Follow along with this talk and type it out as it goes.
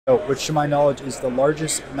which to my knowledge is the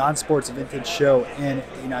largest non-sports vintage show in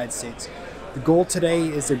the United States. The goal today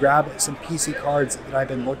is to grab some PC cards that I've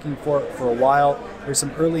been looking for a while. There's some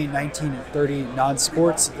early 1930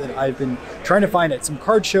 non-sports that I've been trying to find at some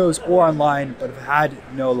card shows or online, but have had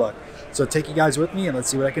no luck. So take you guys with me and let's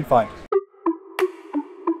see what I can find.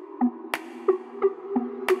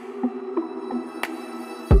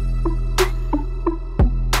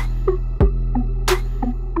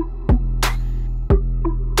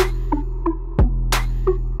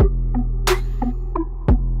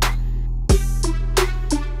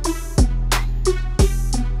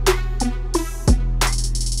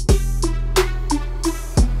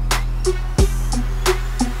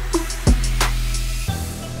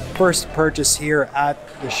 First purchase here at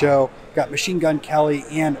the show, got Machine Gun Kelly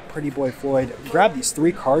and Pretty Boy Floyd. Grab these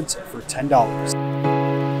 3 cards for $10.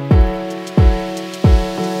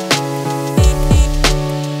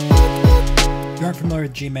 If you aren't familiar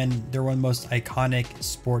with G-Men, they're one of the most iconic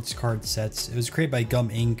sports card sets. It was created by Gum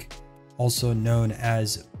Inc., also known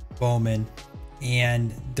as Bowman,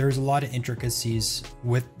 and there's a lot of intricacies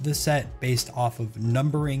with the set based off of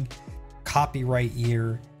numbering, copyright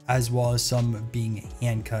year, as well as some being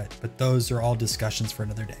hand cut, but those are all discussions for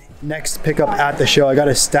another day. Next pickup at the show, I got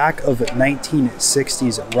a stack of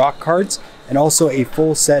 1960s rock cards and also a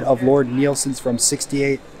full set of Lord Nielsen's from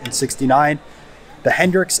 68 and 69. The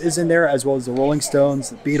Hendrix is in there, as well as the Rolling Stones,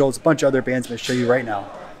 the Beatles, a bunch of other bands I'm going to show you right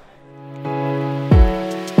now.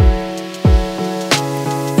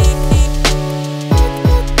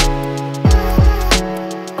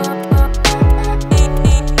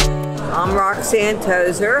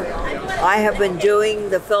 Santoser. I have been doing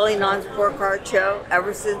the Philly Non-Sport Card Show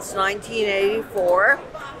ever since 1984,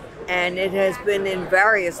 and it has been in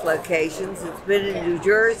various locations. It's been in New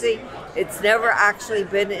Jersey. It's never actually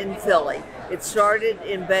been in Philly. It started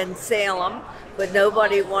in Bensalem, but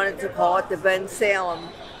nobody wanted to call it the Bensalem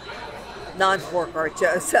Non-Sport Card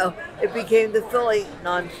Show, so it became the Philly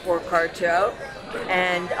Non-Sport Card Show,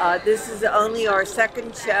 and this is only our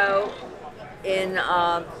second show in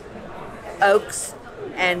Oaks,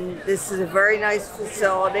 and this is a very nice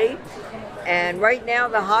facility. And right now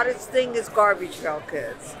the hottest thing is garbage pail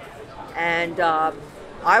kids, and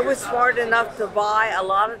I was smart enough to buy a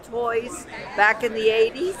lot of toys back in the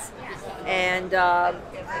 80s, and I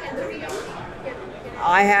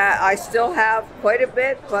still have quite a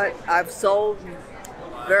bit, but I've sold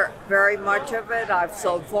very much of it. I've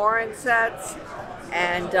sold foreign sets,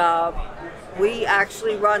 and we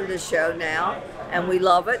actually run the show now, and we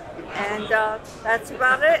love it, and that's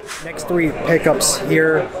about it. Next 3 pickups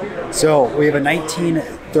here. So we have a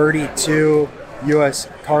 1932 U.S.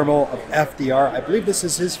 Caramel of FDR. I believe this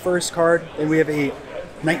is his first card. Then we have a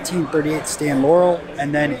 1938 Stan Laurel,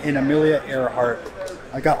 and then an Amelia Earhart.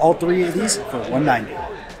 I got all 3 of these for $190.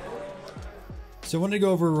 So I wanted to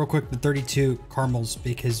go over real quick the 32 caramels,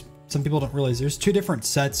 because some people don't realize there's 2 different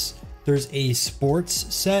sets. There's a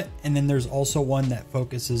sports set, and then there's also one that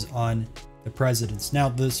focuses on the presidents. Now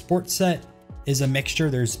the sports set is a mixture.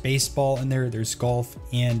 There's baseball in there, there's golf,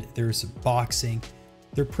 and there's boxing.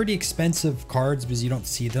 They're pretty expensive cards because you don't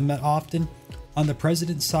see them that often. On the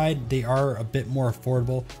president's side, they are a bit more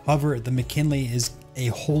affordable. However, the McKinley is a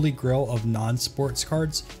holy grail of non-sports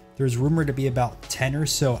cards. There's rumored to be about 10 or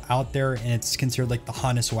so out there, and it's considered like the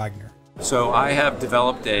Hannes Wagner. So I have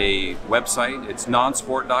developed a website. It's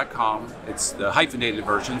nonsport.com. It's the hyphenated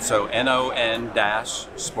version, so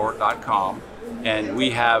non-sport.com. And we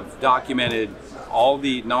have documented all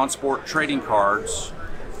the non-sport trading cards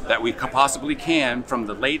that we possibly can from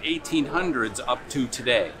the late 1800s up to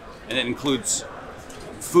today. And it includes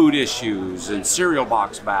food issues and cereal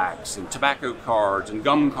box backs and tobacco cards and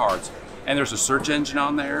gum cards. And there's a search engine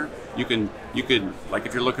on there. You could, like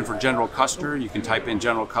if you're looking for General Custer, you can type in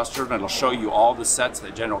General Custer and it'll show you all the sets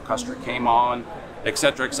that General Custer came on,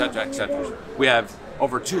 etc., etc., etc. We have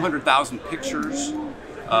over 200,000 pictures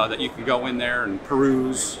that you can go in there and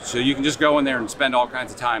peruse. So you can just go in there and spend all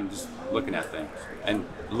kinds of time just looking at things and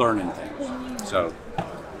learning things. So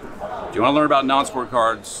if you want to learn about non-sport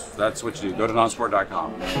cards, that's what you do. Go to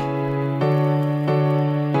nonsport.com.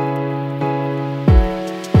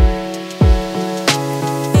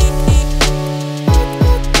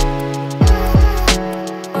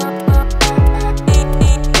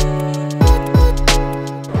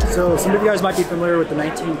 So some of you guys might be familiar with the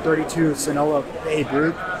 1932 Sonella Babe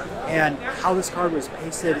Ruth and how this card was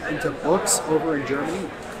pasted into books over in Germany.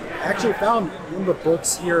 I actually found one of the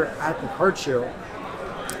books here at the card show,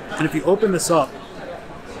 and if you open this up,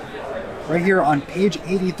 right here on page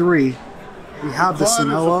 83, we have the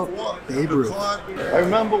Sonella Babe Ruth. I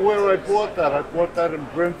remember where I bought that. I bought that in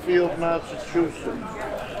Brimfield, Massachusetts.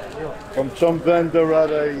 from some vendor at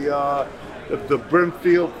the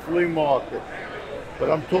Brimfield flea market. But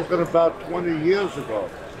I'm talking about 20 years ago.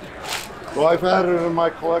 So I've had it in my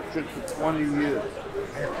collection for 20 years.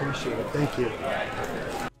 I appreciate it. Thank you.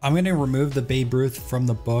 I'm going to remove the Babe Ruth from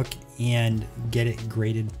the book and get it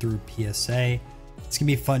graded through PSA. It's going to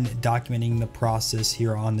be fun documenting the process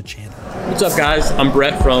here on the channel. What's up, guys? I'm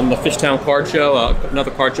Brett from the Fishtown Card Show,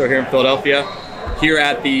 another card show here in Philadelphia. Here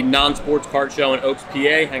at the non-sports card show in Oaks, PA,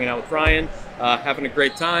 hanging out with Ryan, having a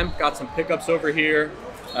great time. Got some pickups over here.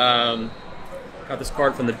 Got this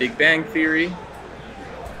card from The Big Bang Theory.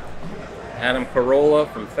 Adam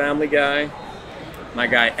Carolla from Family Guy. My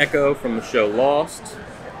guy Echo from the show Lost.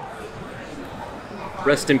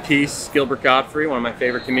 Rest in peace, Gilbert Gottfried, one of my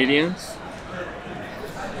favorite comedians.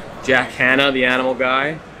 Jack Hanna, the animal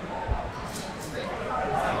guy.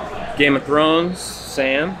 Game of Thrones,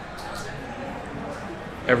 Sam.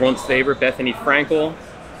 Everyone's favorite, Bethany Frankel.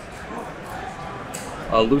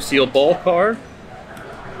 A Lucille Ball card.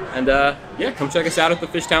 And yeah, come check us out at the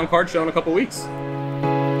Fishtown Card Show in a couple weeks.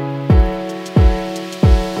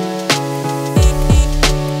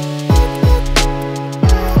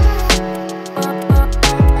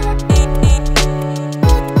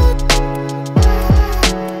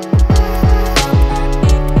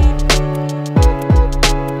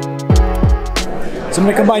 So I'm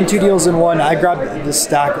going to combine two deals in one. I grabbed this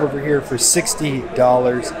stack over here for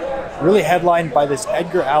 $60. Really headlined by this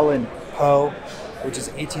Edgar Allan Poe, which is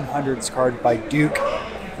 1800s card by Duke.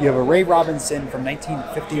 You have a Ray Robinson from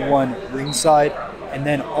 1951 ringside, and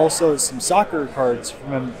then also some soccer cards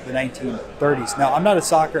from the 1930s. Now, I'm not a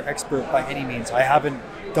soccer expert by any means. I haven't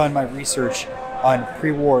done my research on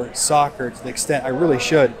pre-war soccer to the extent I really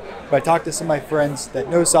should. But I talked to some of my friends that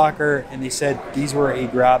know soccer, and they said these were a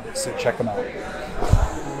grab, so check them out.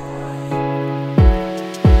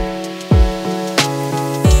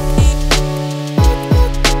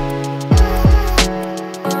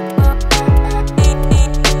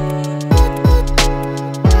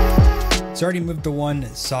 So I already moved to one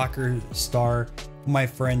soccer star. My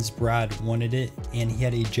friend's Brad wanted it, and he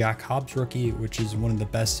had a Jack Hobbs rookie, which is one of the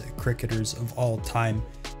best cricketers of all time.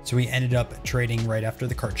 So we ended up trading right after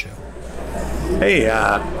the card show. Hey,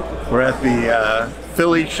 we're at the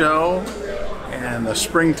Philly show and the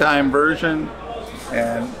springtime version,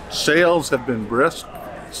 and sales have been brisk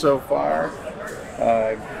so far.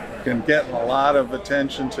 Been getting a lot of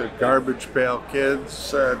attention to Garbage Pail Kids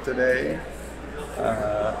today.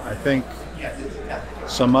 I think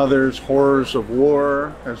some others, Horrors of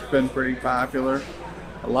War has been pretty popular.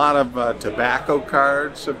 A lot of tobacco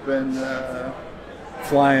cards have been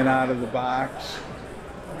flying out of the box.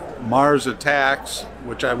 Mars Attacks,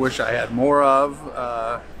 which I wish I had more of,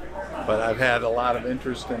 but I've had a lot of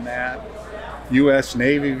interest in that. U.S.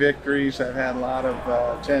 Navy victories I've had a lot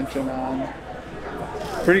of attention on.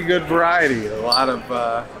 Pretty good variety, a lot of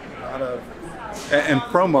and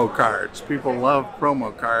promo cards. People love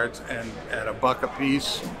promo cards, and at $1 a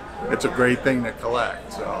piece, it's a great thing to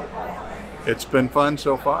collect. So it's been fun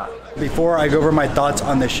so far. Before I go over my thoughts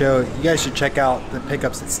on the show, you guys should check out the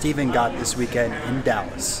pickups that Steven got this weekend in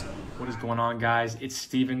Dallas. What is going on, guys? It's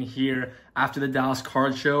Steven here after the Dallas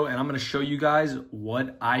Card Show, and I'm going to show you guys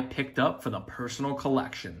what I picked up for the personal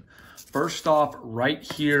collection. First off, right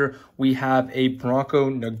here, we have a Bronco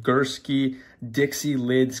Nagurski Dixie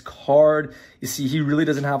Lids card. You see, he really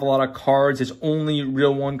doesn't have a lot of cards. His only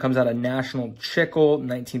real one comes out of National Chickle,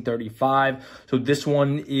 1935. So this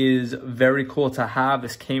one is very cool to have.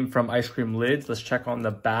 This came from Ice Cream Lids. Let's check on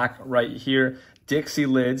the back right here. Dixie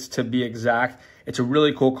Lids, to be exact. It's a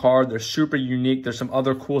really cool card. They're super unique. There's some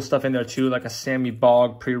other cool stuff in there too, like a Sammy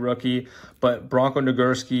Bogg pre-rookie. But Bronco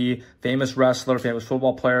Nagurski, famous wrestler, famous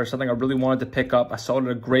football player, something I really wanted to pick up. I saw it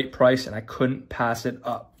at a great price and I couldn't pass it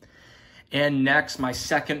up. And next, my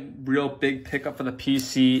second real big pickup for the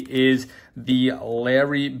PC is the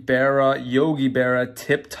Larry Berra, Yogi Berra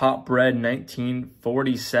Tip Top Bread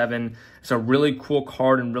 1947. It's a really cool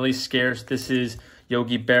card and really scarce. This is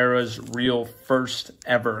Yogi Berra's real first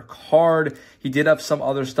ever card. He did have some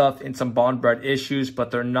other stuff in some Bond Bread issues,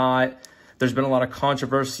 but they're not. There's been a lot of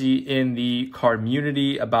controversy in the card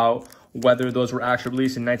community about whether those were actually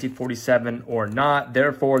released in 1947 or not.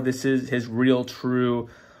 Therefore, this is his real true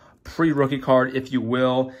pre-rookie card, if you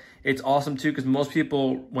will. It's awesome too because most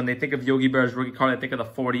people, when they think of Yogi Berra's rookie card, they think of the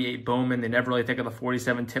 48 Bowman. They never really think of the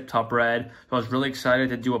 47 Tip Top Bread. So I was really excited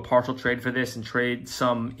to do a partial trade for this and trade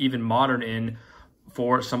some even modern in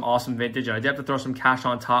for some awesome vintage. And I did have to throw some cash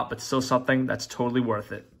on top, but still something that's totally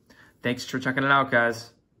worth it. Thanks for checking it out,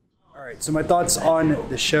 guys. All right, so my thoughts on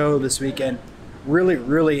the show this weekend.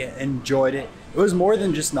 Really enjoyed it. It was more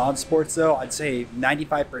than just non-sports though. I'd say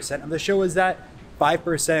 95% of the show was that.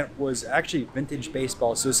 5% was actually vintage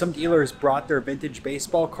baseball. So some dealers brought their vintage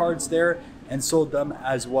baseball cards there and sold them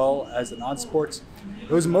as well as the non-sports.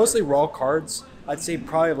 It was mostly raw cards. I'd say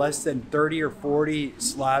probably less than 30 or 40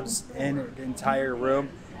 slabs in the entire room.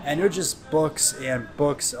 And it was just books and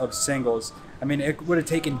books of singles. I mean, it would have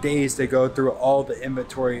taken days to go through all the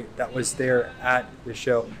inventory that was there at the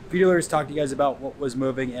show. A few dealers talked to you guys about what was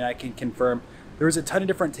moving, and I can confirm there was a ton of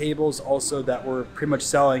different tables also that were pretty much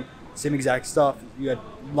selling same exact stuff. You had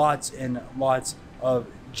lots and lots of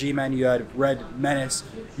G-Men, you had Red Menace,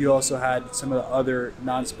 you also had some of the other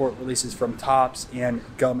non-sport releases from Topps and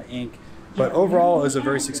Gum Inc. But overall, it was a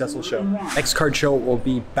very successful show. Next card show will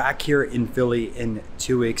be back here in Philly in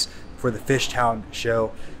 2 weeks for the Fishtown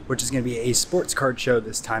show, which is going to be a sports card show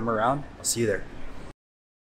this time around. I'll see you there.